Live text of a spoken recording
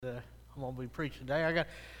I'm going to be preaching today.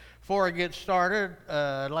 Before I get started,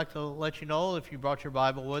 I'd like to let you know, if you brought your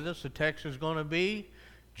Bible with us, the text is going to be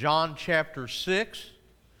John chapter 6,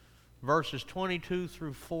 verses 22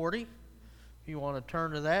 through 40. If you want to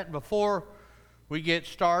turn to that. Before we get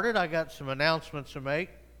started, I got some announcements to make.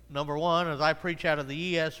 Number one, as I preach out of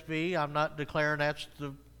the ESV, I'm not declaring that's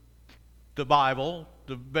the Bible,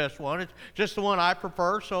 the best one. It's just the one I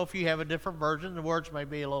prefer, so if you have a different version, the words may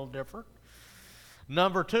be a little different.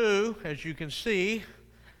 Number two, as you can see,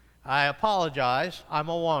 I apologize. I'm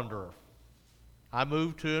a wanderer. I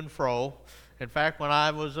move to and fro. In fact, when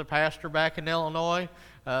I was a pastor back in Illinois,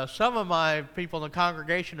 some of my people in the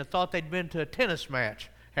congregation had thought they'd been to a tennis match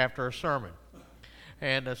after a sermon.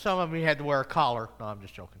 And some of them had to wear a collar. No, I'm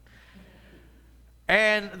just joking.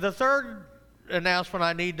 And the third announcement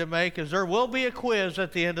I need to make is there will be a quiz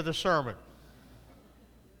at the end of the sermon.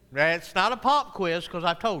 It's not a pop quiz because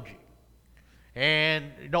I've told you.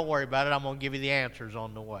 And don't worry about it, I'm going to give you the answers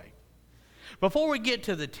on the way. Before we get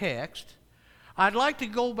to the text, I'd like to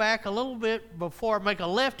go back a little bit before I make a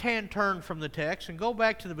left-hand turn from the text and go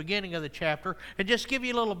back to the beginning of the chapter and just give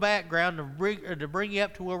you a little background to bring you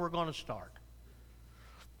up to where we're going to start.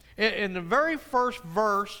 In the very first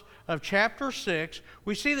verse of chapter 6,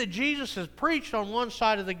 we see that Jesus has preached on one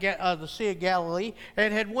side of the Sea of Galilee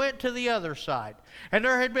and had went to the other side. And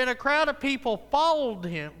there had been a crowd of people followed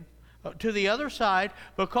him to the other side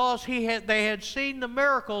because they had seen the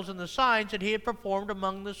miracles and the signs that he had performed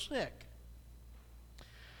among the sick.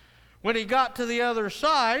 When he got to the other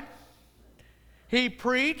side, he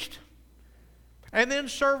preached and then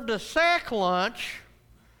served a sack lunch.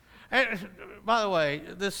 And by the way,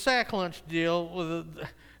 this sack lunch deal with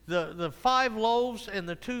the 5 loaves and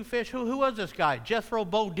the 2 fish, who was this guy? Jethro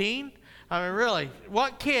Bodine? I mean, really,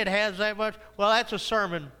 what kid has that much? Well, that's a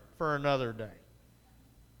sermon for another day.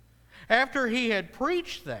 After he had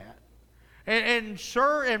preached that and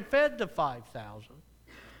fed the 5,000,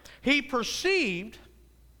 he perceived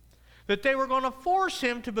that they were going to force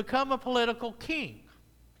him to become a political king.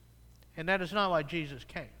 And that is not why Jesus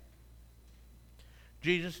came.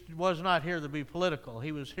 Jesus was not here to be political.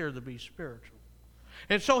 He was here to be spiritual.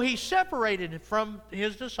 And so he separated from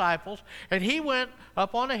his disciples, and he went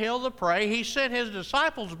up on a hill to pray. He sent his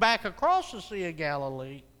disciples back across the Sea of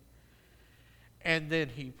Galilee, and then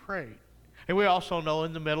he prayed. And we also know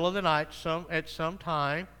in the middle of the night, at some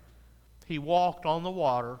time, he walked on the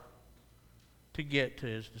water to get to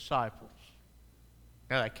his disciples.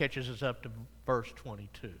 Now that catches us up to verse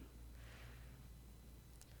 22.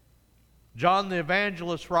 John the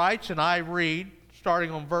Evangelist writes, and I read,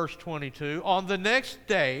 starting on verse 22, "On the next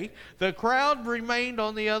day, the crowd that remained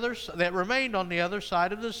on the other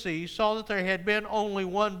side of the sea saw that there had been only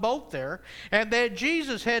one boat there, and that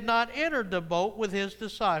Jesus had not entered the boat with his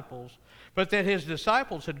disciples, but that his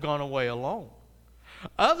disciples had gone away alone.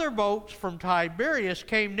 Other boats from Tiberias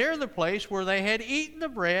came near the place where they had eaten the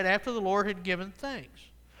bread after the Lord had given thanks.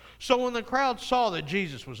 So when the crowd saw that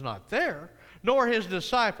Jesus was not there, nor his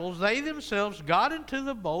disciples, they themselves got into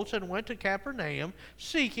the boats and went to Capernaum,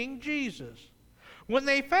 seeking Jesus. When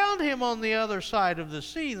they found him on the other side of the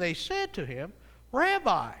sea, they said to him,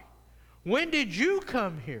 'Rabbi, when did you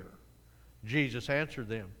come here?' Jesus answered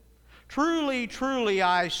them, 'Truly, truly,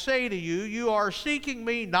 I say to you, you are seeking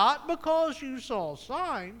me not because you saw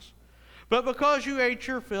signs, but because you ate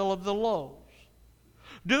your fill of the loaves.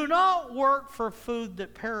 Do not work for food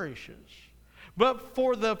that perishes, but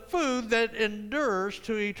for the food that endures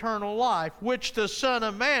to eternal life, which the Son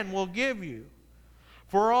of Man will give you.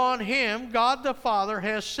 For on him God the Father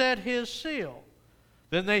has set his seal.'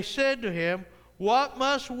 Then they said to him, 'What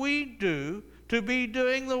must we do to be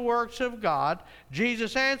doing the works of God?'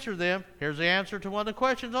 Jesus answered them," here's the answer to one of the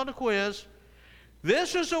questions on the quiz,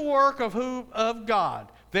 "This is the work of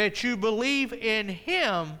God, that you believe in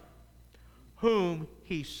him whom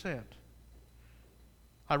he sent."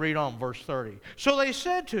 I read on verse 30. "So they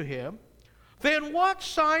said to him, 'Then what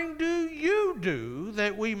sign do you do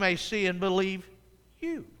that we may see and believe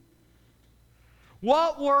you?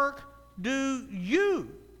 What work do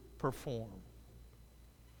you perform?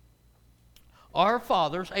 Our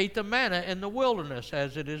fathers ate the manna in the wilderness,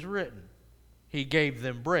 as it is written, He gave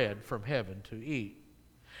them bread from heaven to eat.'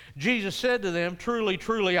 Jesus said to them, 'Truly,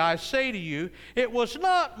 truly, I say to you, it was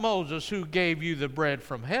not Moses who gave you the bread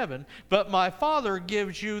from heaven, but my Father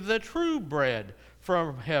gives you the true bread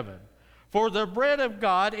from heaven. For the bread of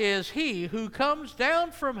God is he who comes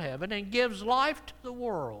down from heaven and gives life to the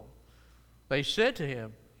world.' They said to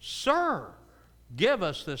him, 'Sir, give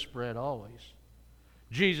us this bread always.'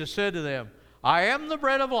 Jesus said to them, 'I am the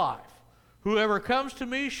bread of life. Whoever comes to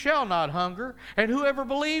me shall not hunger, and whoever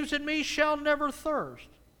believes in me shall never thirst.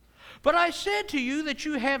 But I said to you that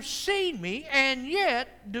you have seen me, and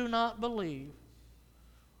yet do not believe.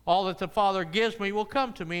 All that the Father gives me will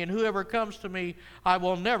come to me, and whoever comes to me I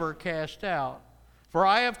will never cast out. For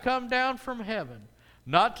I have come down from heaven,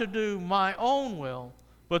 not to do my own will,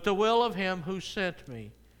 but the will of him who sent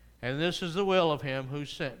me. And this is the will of him who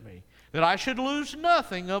sent me, that I should lose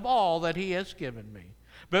nothing of all that he has given me,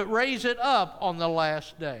 but raise it up on the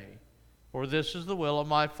last day. For this is the will of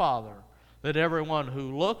my Father, that everyone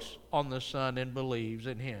who looks on the Son and believes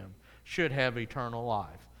in him should have eternal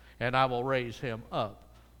life, and I will raise him up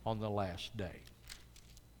on the last day.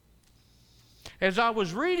 As I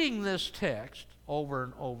was reading this text over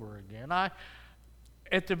and over again,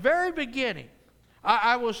 at the very beginning,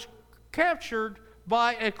 I was captured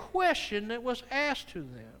by a question that was asked to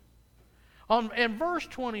them. In verse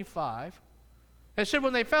 25, it said,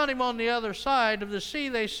 when they found him on the other side of the sea,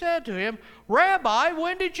 they said to him, Rabbi,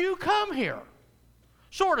 when did you come here?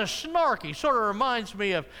 Sort of snarky, sort of reminds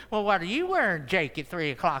me of, well, what are you wearing, Jake, at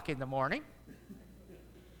 3 o'clock in the morning?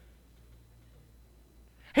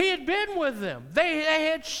 He had been with them. They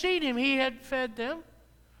had seen him. He had fed them.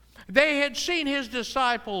 They had seen his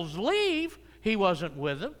disciples leave. He wasn't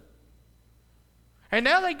with them. And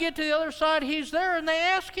now they get to the other side. He's there, and they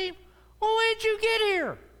ask him, well, when did you get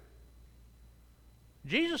here?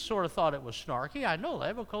 Jesus sort of thought it was snarky. I know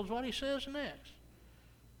that because what he says next.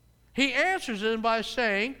 He answers them by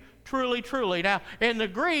saying, truly, truly. Now, in the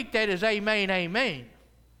Greek, that is amen, amen.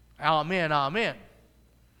 Amen, amen.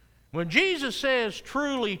 When Jesus says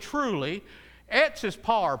truly, truly, it's his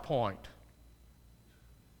PowerPoint.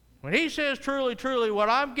 When he says truly, truly, what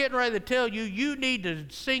I'm getting ready to tell you, you need to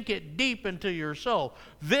sink it deep into your soul.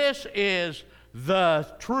 This is the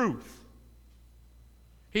truth.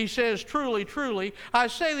 He says, truly, truly, I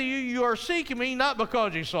say to you, you are seeking me not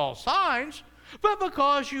because you saw signs, but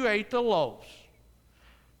because you ate the loaves.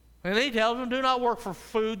 And he tells them, do not work for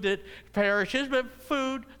food that perishes, but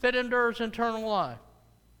food that endures eternal life.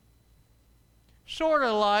 Sort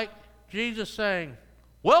of like Jesus saying,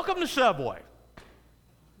 welcome to Subway.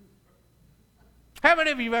 How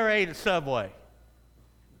many of you have ever ate at Subway?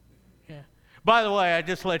 Yeah. By the way, I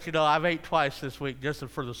just let you know, I've ate twice this week just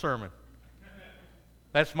for the sermon.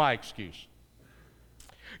 That's my excuse.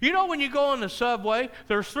 You know, when you go on the Subway,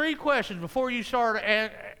 there's 3 questions before you start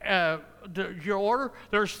your order.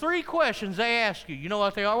 There's 3 questions they ask you. You know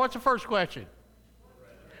what they are? What's the first question?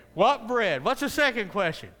 What bread? What's the second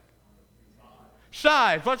question?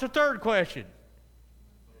 Size. What's the third question?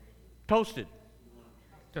 Toasted.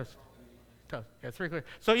 Toasted. Yeah, 3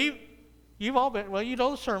 questions. So you've all been, well, you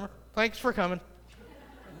know the sermon. Thanks for coming.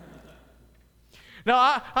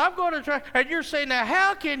 Now, I'm going to try, and you're saying, now,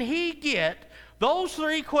 how can he get those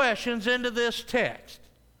 3 questions into this text?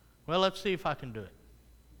 Well, let's see if I can do it.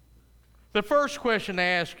 The first question they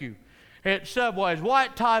ask you at Subway is,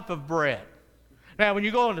 what type of bread? Now, when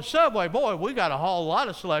you go into Subway, boy, we got a whole lot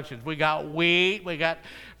of selections. We got wheat, we got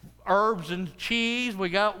herbs and cheese, we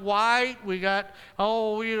got white, we got, a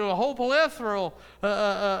whole plethora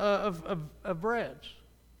of breads.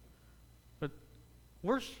 But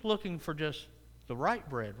we're looking for just the right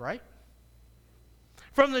bread, right?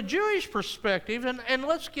 From the Jewish perspective, and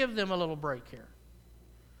let's give them a little break here.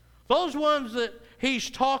 Those ones that he's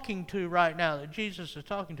talking to right now, that Jesus is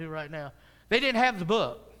talking to right now, they didn't have the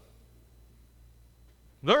book.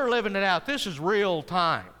 They're living it out. This is real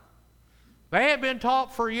time. They had been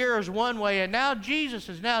taught for years one way, and now Jesus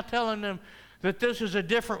is now telling them that this is a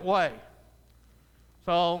different way.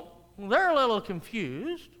 So they're a little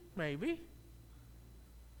confused, maybe.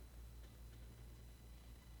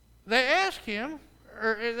 They asked him,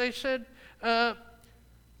 or they said,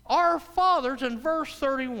 our fathers, in verse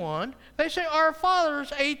 31, they say, our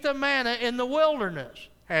fathers ate the manna in the wilderness.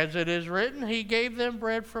 As it is written, he gave them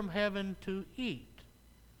bread from heaven to eat.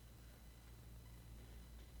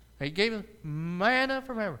 He gave them manna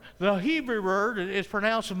from heaven. The Hebrew word is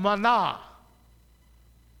pronounced manna.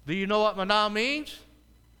 Do you know what manna means?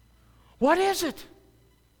 What is it?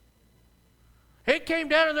 It came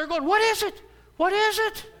down and they're going, what is it? What is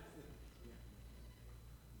it?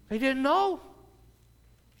 They didn't know.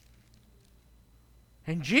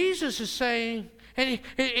 And Jesus is saying, and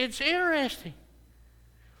it's interesting.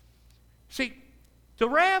 See,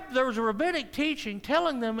 there was a rabbinic teaching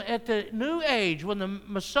telling them at the new age, when the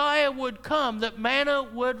Messiah would come, that manna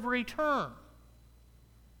would return.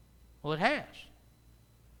 Well, it has.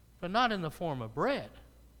 But not in the form of bread,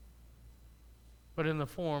 but in the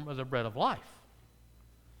form of the bread of life,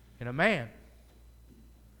 in a man.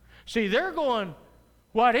 See, they're going,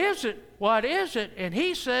 what is it? What is it? And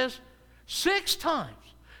he says 6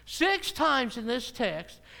 times in this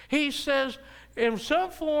text, he says, in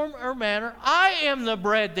some form or manner, I am the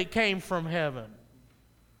bread that came from heaven.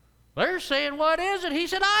 They're saying, what is it? He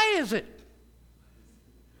said, I is it.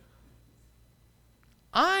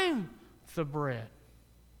 I'm the bread.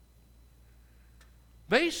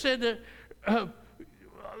 They said that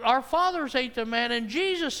our fathers ate the manna, and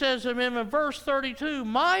Jesus says to them in verse 32,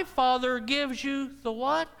 my Father gives you the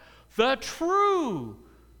what? The true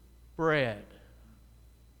bread.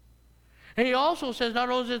 And he also says not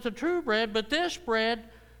only is it the true bread, but this bread,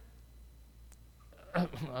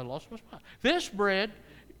 I lost my spot. This bread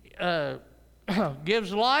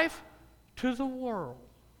gives life to the world.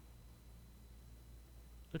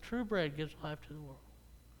 The true bread gives life to the world.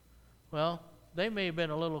 Well, they may have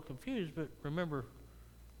been a little confused, but remember,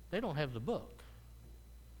 they don't have the book.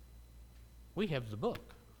 We have the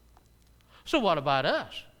book. So what about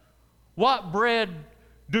us? What bread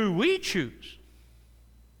do we choose?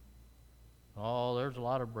 Oh, there's a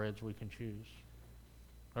lot of breads we can choose.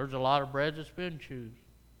 There's a lot of breads that's been chosen.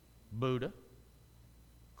 Buddha,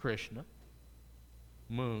 Krishna,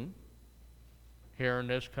 Moon, here in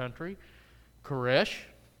this country, Koresh,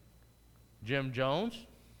 Jim Jones,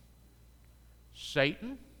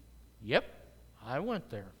 Satan. Yep, I went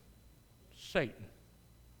there. Satan.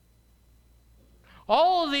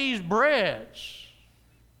 All of these breads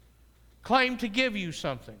claim to give you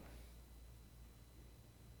something.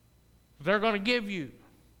 They're going to give you,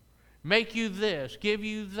 make you this, give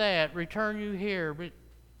you that, return you here, but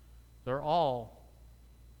they're all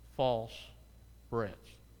false breads.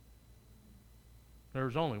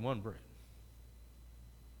 There's only one bread.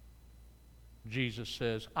 Jesus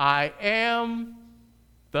says, I am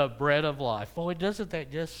the bread of life. Boy, doesn't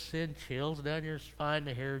that just send chills down your spine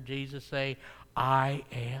to hear Jesus say, I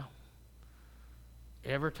am?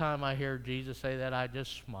 Every time I hear Jesus say that, I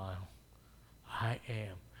just smile. I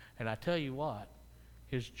am. And I tell you what,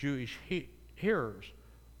 his Jewish hearers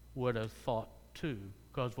would have thought too.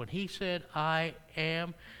 Because when he said, I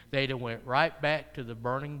am, they'd have went right back to the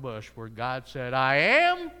burning bush where God said, I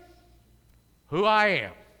am who I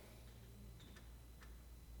am.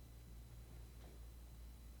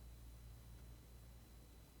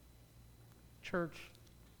 Church,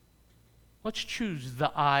 let's choose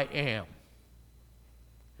the I am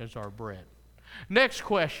as our bread. Next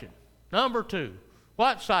question, number 2.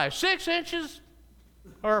 What size? 6 inches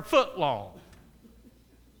or a foot long?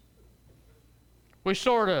 We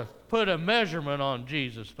sort of put a measurement on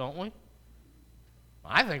Jesus, don't we?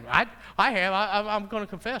 I think I have. I'm going to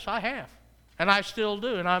confess I have. And I still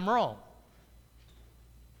do, and I'm wrong.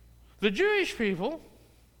 The Jewish people,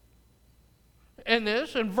 in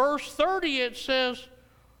this, in verse 30, it says,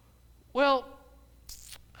 well,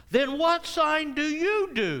 then what sign do you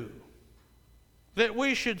do that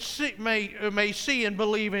we should see, may see and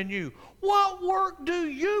believe in you? What work do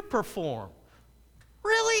you perform?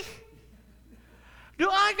 Really? Do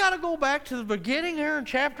I got to go back to the beginning here in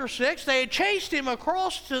chapter 6? They had chased him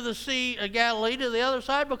across to the Sea of Galilee to the other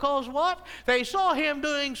side because what? They saw him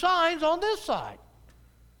doing signs on this side.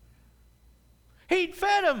 He'd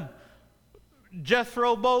fed them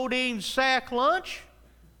Jethro Bodine's sack lunch.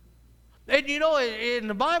 And you know, in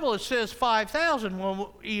the Bible it says 5,000.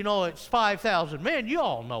 Well, you know, it's 5,000 men. You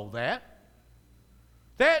all know that.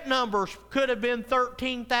 That number could have been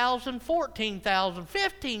 13,000, 14,000,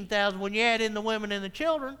 15,000 when you add in the women and the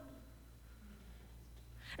children.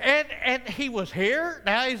 And he was here,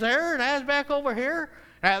 now he's there, now he's back over here.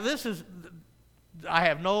 Now this is, I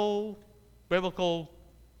have no biblical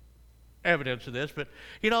evidence of this, but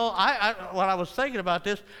you know, when I was thinking about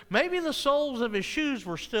this, maybe the soles of his shoes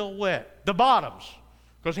were still wet, the bottoms,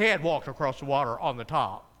 because he had walked across the water on the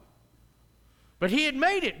top. But he had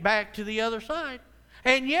made it back to the other side.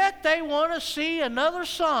 And yet they want to see another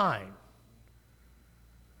sign.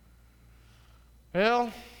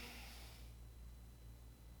 Well,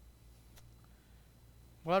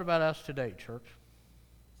 what about us today, church?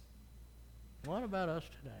 What about us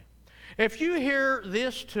today? If you hear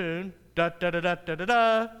this tune,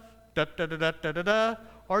 da-da-da-da-da-da-da, da-da-da-da-da-da,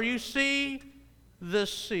 or you see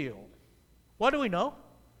this seal, what do we know?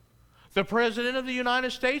 The President of the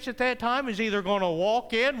United States at that time is either going to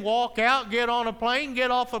walk in, walk out, get on a plane,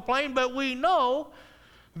 get off a plane, but we know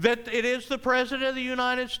that it is the President of the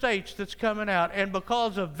United States that's coming out. And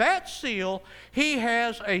because of that seal, he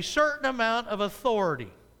has a certain amount of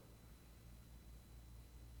authority.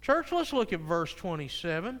 Church, let's look at verse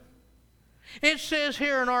 27. It says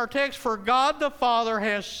here in our text, for God the Father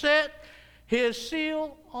has set his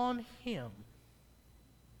seal on him.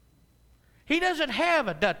 He doesn't have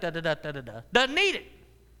a da-da-da-da-da-da. Doesn't need it.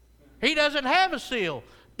 He doesn't have a seal.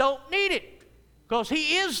 Don't need it. Because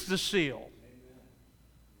he is the seal.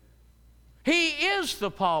 He is the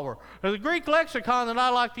power. The Greek lexicon that I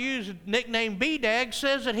like to use, nicknamed BDAG,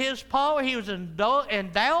 says that his power, he was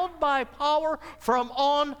endowed by power from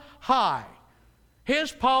on high.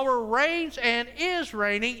 His power reigns and is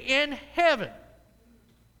reigning in heaven.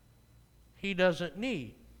 He doesn't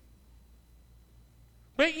need.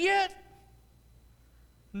 But yet,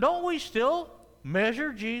 don't we still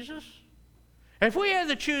measure Jesus? If we had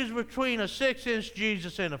to choose between a 6-inch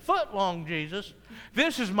Jesus and a foot-long Jesus,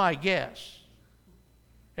 this is my guess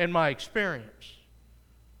and my experience.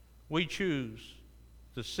 We choose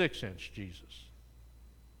the 6-inch Jesus.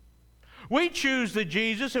 We choose the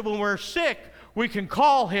Jesus that when we're sick, we can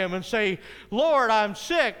call him and say, Lord, I'm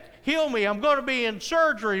sick. Heal me. I'm going to be in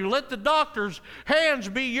surgery. Let the doctor's hands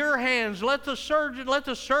be your hands. Let the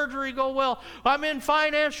surgery go well. I'm in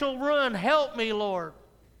financial ruin. Help me, Lord.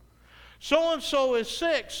 So-and-so is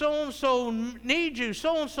sick. So-and-so needs you.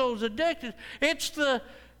 So-and-so is addicted. It's the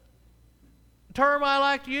term I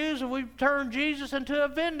like to use, we turn Jesus into a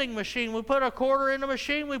vending machine. We put a quarter in the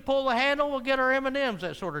machine, we pull the handle, we'll get our M&Ms.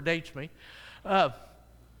 That sort of dates me. But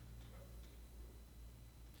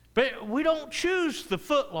we don't choose the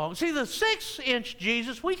foot long. See, the 6-inch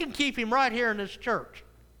Jesus, we can keep him right here in this church.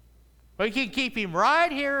 We can keep him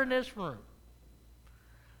right here in this room.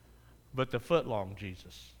 But the foot long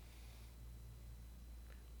Jesus,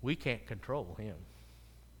 we can't control him.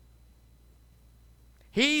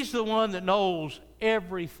 He's the one that knows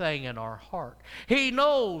everything in our heart. He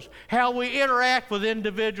knows how we interact with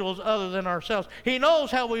individuals other than ourselves. He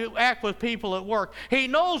knows how we act with people at work. He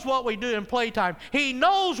knows what we do in playtime. He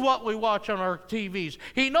knows what we watch on our TVs.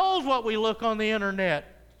 He knows what we look on the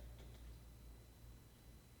internet.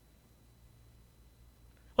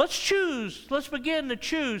 Let's begin to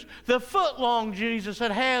choose the foot-long Jesus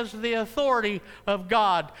that has the authority of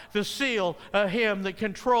God, the seal of him that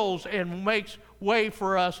controls and makes way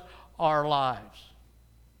for us our lives.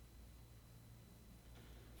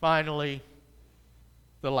 Finally,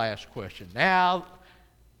 the last question. Now,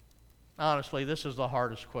 honestly, this is the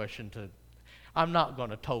hardest question I'm not going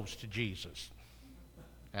to toast Jesus.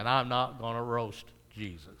 And I'm not going to roast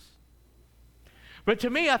Jesus. But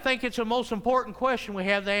to me, I think it's the most important question we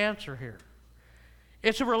have to answer here.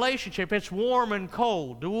 It's a relationship. It's warm and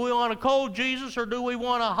cold. Do we want a cold Jesus or do we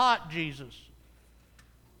want a hot Jesus?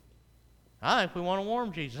 I think we want a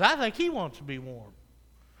warm Jesus. I think he wants to be warm.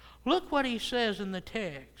 Look what he says in the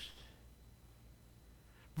text.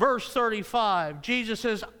 Verse 35, Jesus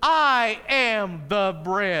says, I am the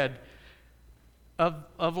bread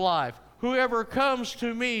of life. Whoever comes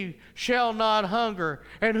to me shall not hunger,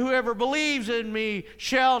 and whoever believes in me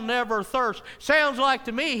shall never thirst. Sounds like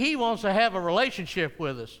to me he wants to have a relationship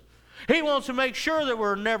with us. He wants to make sure that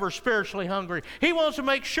we're never spiritually hungry. He wants to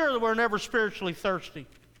make sure that we're never spiritually thirsty.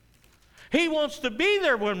 He wants to be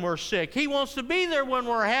there when we're sick. He wants to be there when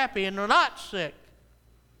we're happy and we're not sick.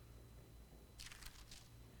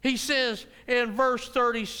 He says in verse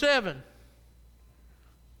 37,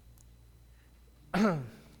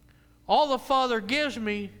 all the Father gives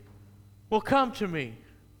me will come to me.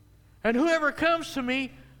 And whoever comes to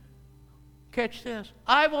me, catch this,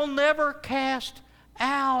 I will never cast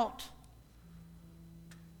out.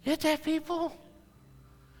 Get that, people?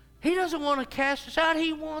 He doesn't want to cast us out.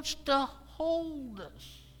 He wants to hold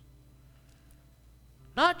us.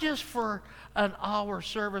 Not just for an hour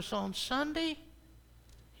service on Sunday.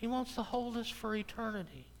 He wants to hold us for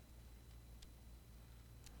eternity.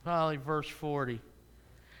 Finally, verse 40.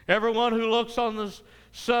 Everyone who looks on the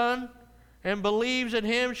Son and believes in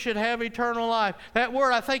him should have eternal life. That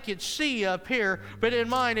word, I think it's see up here, but in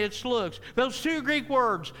mine it's looks. Those two Greek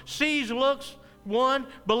words, sees, looks, one,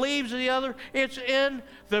 believes the other, it's in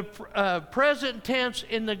the present tense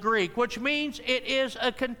in the Greek, which means it is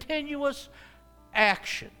a continuous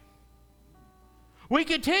action. We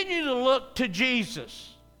continue to look to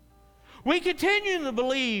Jesus. We continue to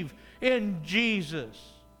believe in Jesus.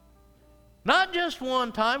 Not just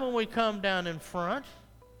one time when we come down in front,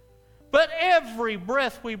 but every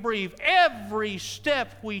breath we breathe, every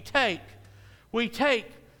step we take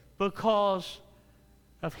because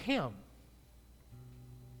of him.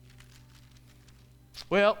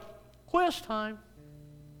 Well, quiz time.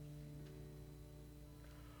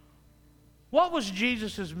 What was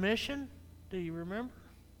Jesus' mission? Do you remember?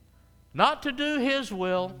 Not to do his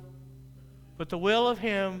will, but the will of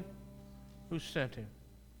him who sent him.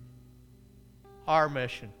 Our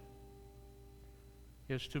mission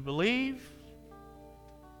is to believe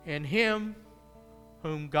in him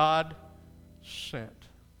whom God sent.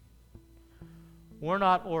 We're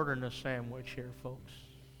not ordering a sandwich here, folks.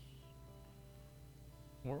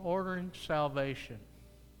 We're ordering salvation,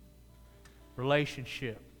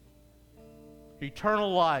 relationship,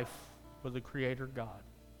 eternal life with the Creator God.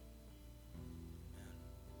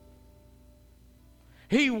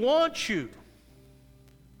 He wants you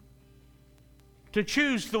to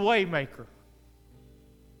choose the Waymaker.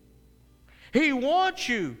 He wants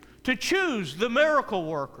you to choose the miracle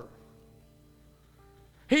worker.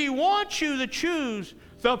 He wants you to choose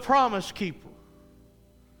the promise keeper.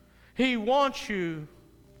 He wants you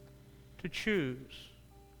to choose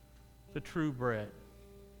the true bread.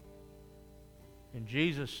 And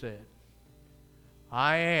Jesus said,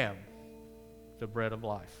 I am the bread of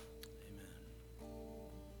life.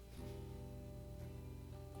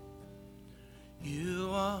 You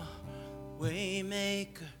are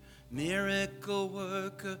waymaker, miracle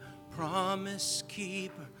worker, promise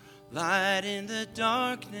keeper, light in the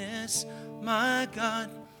darkness. My God,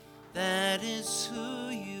 that is who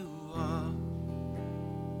you are.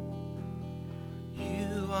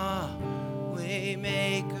 You are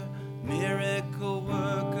waymaker, miracle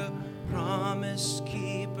worker, promise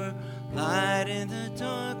keeper, light in the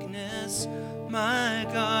darkness. My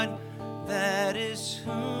God, that is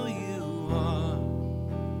who you are.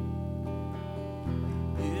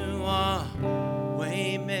 You are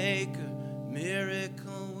waymaker,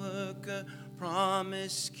 miracle worker,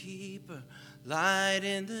 promise keeper, light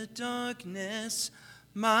in the darkness.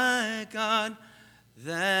 My God,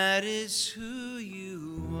 that is who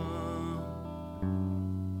you are.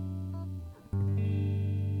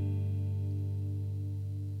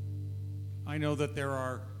 I know that there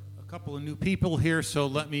are a couple of new people here, so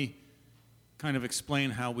let me kind of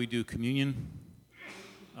explain how we do communion.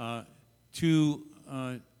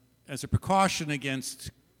 As a precaution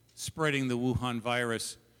against spreading the Wuhan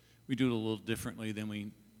virus, we do it a little differently than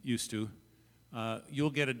we used to. You'll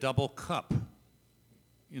get a double cup.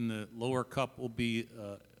 In the lower cup will be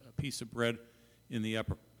a piece of bread. In the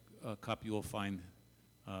upper cup you will find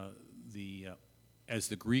as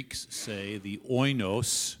the Greeks say, the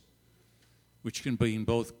oinos, which can be in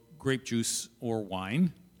both grape juice or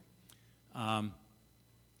wine.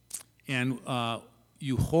 And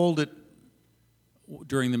you hold it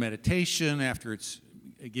during the meditation after it's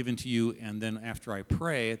given to you, and then after I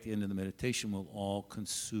pray at the end of the meditation, we'll all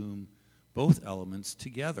consume both elements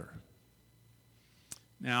together.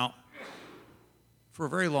 Now, for a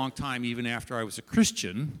very long time, even after I was a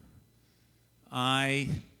Christian, I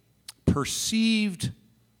perceived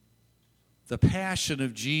the passion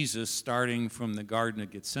of Jesus starting from the Garden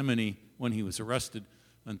of Gethsemane when he was arrested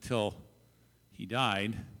until he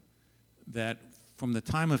died, that from the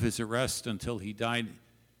time of his arrest until he died,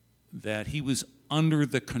 that he was under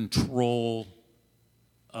the control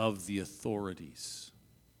of the authorities.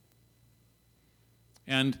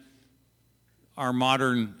 And our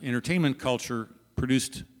modern entertainment culture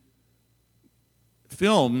produced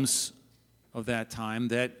films of that time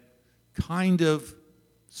that kind of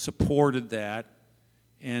supported that.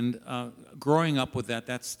 And growing up with that,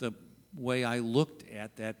 that's the way I looked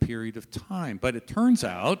at that period of time. But it turns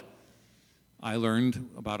out, I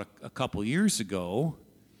learned about a couple years ago,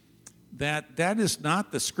 that that is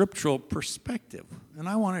not the scriptural perspective. And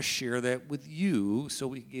I want to share that with you so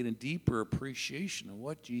we can get a deeper appreciation of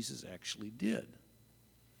what Jesus actually did.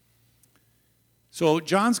 So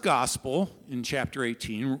John's Gospel in chapter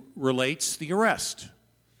 18 relates the arrest.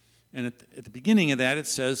 And at the beginning of that, it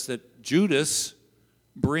says that Judas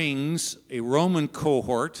brings a Roman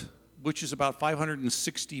cohort, which is about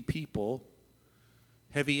 560 people,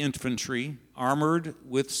 heavy infantry, armored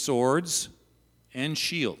with swords and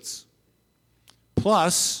shields,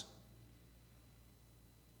 plus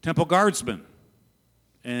temple guardsmen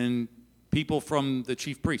and people from the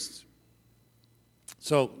chief priests.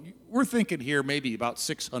 So we're thinking here maybe about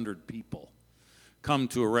 600 people come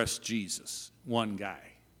to arrest Jesus, one guy.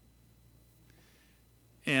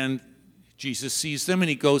 And Jesus sees them and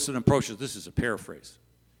he goes and approaches. This is a paraphrase.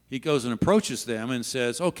 He goes and approaches them and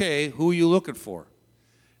says, okay, who are you looking for?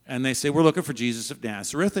 And they say, we're looking for Jesus of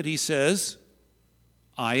Nazareth. And he says,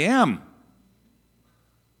 I am.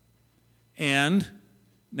 And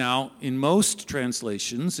now, in most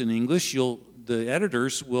translations in English, the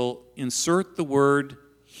editors will insert the word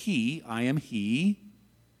he, I am he.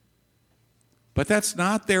 But that's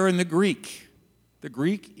not there in the Greek. The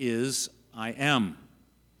Greek is I am.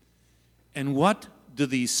 And what do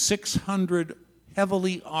these 600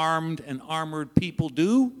 heavily armed and armored people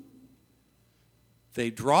do? They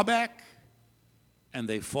draw back and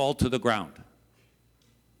they fall to the ground.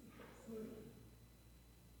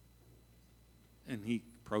 And he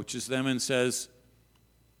approaches them and says,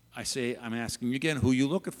 I'm asking you again, who are you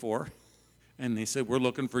looking for? And they said, we're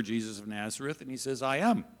looking for Jesus of Nazareth. And he says, I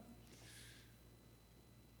am.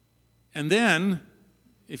 And then,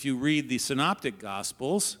 if you read the Synoptic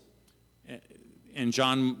Gospels, and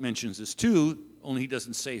John mentions this too, only he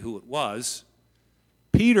doesn't say who it was,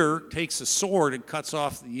 Peter takes a sword and cuts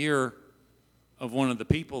off the ear of one of the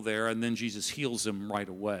people there, and then Jesus heals him right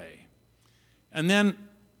away. And then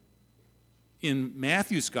in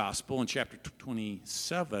Matthew's Gospel, in chapter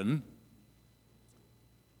 27,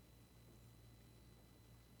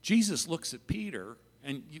 Jesus looks at Peter,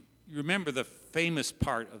 and you remember the famous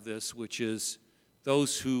part of this, which is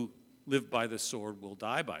those who live by the sword will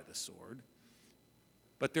die by the sword.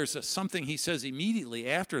 But there's something he says immediately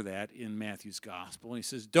after that in Matthew's Gospel. He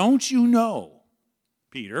says, "Don't you know,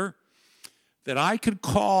 Peter, that I could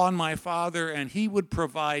call on my Father and he would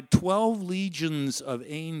provide 12 legions of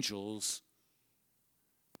angels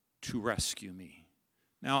to rescue me?"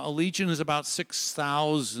 Now, a legion is about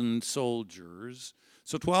 6,000 soldiers.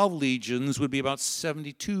 So 12 legions would be about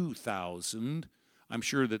 72,000. I'm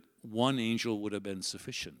sure that one angel would have been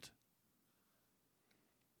sufficient.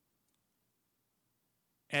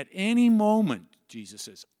 At any moment, Jesus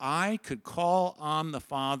says, I could call on the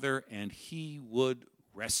Father and he would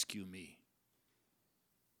rescue me.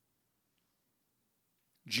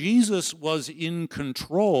 Jesus was in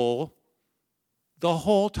control the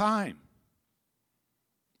whole time.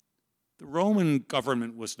 The Roman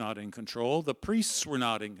government was not in control. The priests were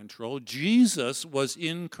not in control. Jesus was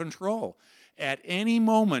in control. At any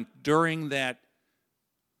moment during that,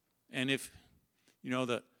 and if,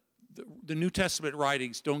 the New Testament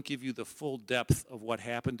writings don't give you the full depth of what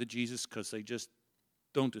happened to Jesus because they just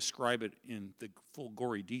don't describe it in the full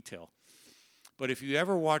gory detail. But if you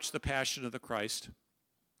ever watch The Passion of the Christ,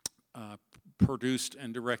 produced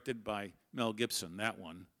and directed by Mel Gibson, that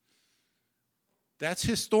one, that's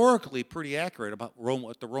historically pretty accurate about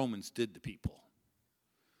what the Romans did to people.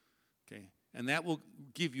 Okay? And that will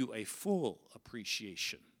give you a full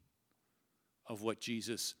appreciation of what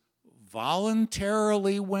Jesus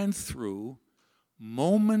voluntarily went through,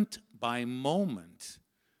 moment by moment,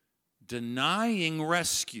 denying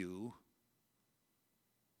rescue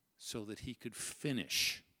so that he could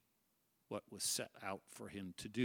finish what was set out for him to do.